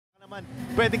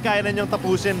Pwedeng kaya na niyong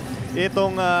tapusin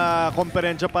itong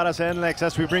komperensya para sa NLEX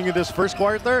as we bring you this first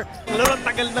quarter. Ang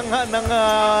tagal ng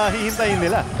hihintayin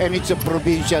nila. And it's a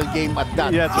provincial game at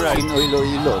that. Yeah, that's right. In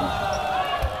Iloilo.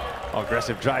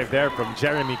 Aggressive drive there from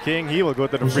Jerramy King. He will go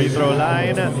to the free throw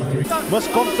line. Mas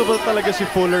comfortable talaga si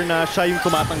Fuller na siya yung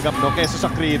tumatanggap kaysa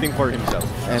sa creating for himself.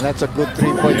 And that's a good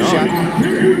three-point shot.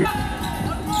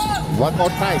 One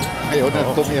more time. Ayaw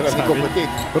na tumira ni Kukutin.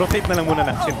 Rotate na lang muna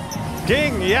natin.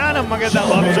 King, yan ang magandang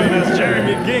option as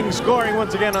Jerramy King scoring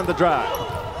once again on the drive.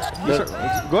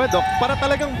 Go ahead, Doc. Para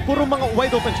talagang puro mga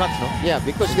wide open shots, no? Yeah,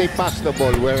 because they pass the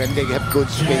ball where and they have good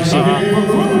spacing.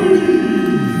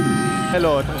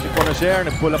 Hello, itong si Conocer,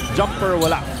 nag-pull up jumper,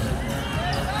 wala.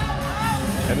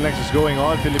 NLEX is going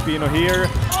all Filipino here.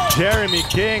 Jerramy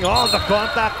King, all the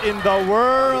contact in the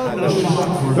world.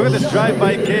 Look at this drive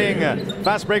by King.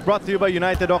 Fast break brought to you by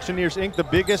United Auctioneers Inc., the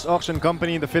biggest auction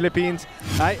company in the Philippines.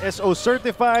 ISO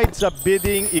certified sa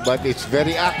bidding. But it's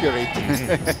very accurate.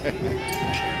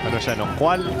 Ano siya, no?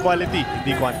 Quality,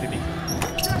 hindi quantity.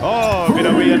 Oh,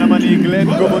 binawian naman ni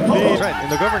Glenn Gomundi. Right,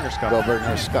 in the Governor's Cup.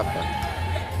 Governor's Cup.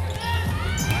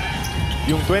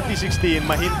 Yung 2016,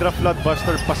 Mahindra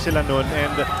Floodbuster pa sila nun,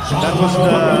 and that was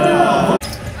the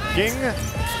King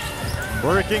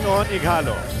working on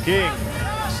Ighalo. King,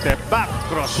 step back,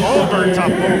 crossover,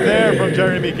 top move there from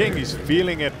Jerramy King. He's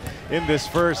feeling it in this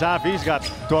first half. He's got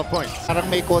 12 points. Parang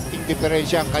may konting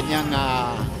diferensya ang kanyang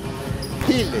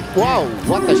heel. Wow,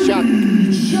 what a shot.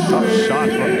 Tough shot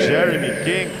from Jerramy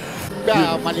King.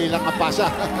 Mali lang ang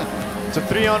pasa. It's a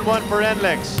 3-on-1 for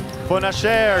NLEX.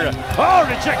 Bonacher. Oh,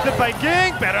 rejected by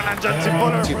King. Pero nandyan si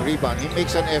Fuller. Rebound. He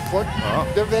makes an effort.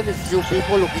 There are very few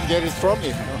people who can get it from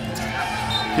him.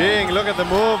 King, look at the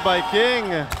move by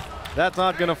King. That's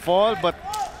not gonna fall, but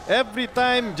every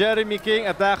time Jerramy King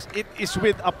attacks, it is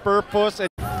with a purpose.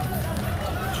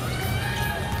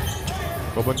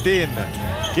 Kubuntin.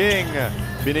 King,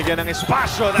 binigyan ng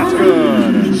espasyo. That's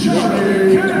good.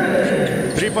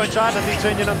 3-point shot. Natin sa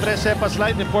inyo ng 3 sepa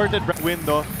slide. Imported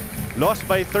window. Lost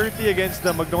by 30 against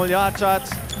the Magnolia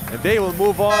Hotshots, and they will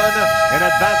move on and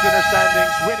advance in their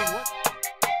standings, winning.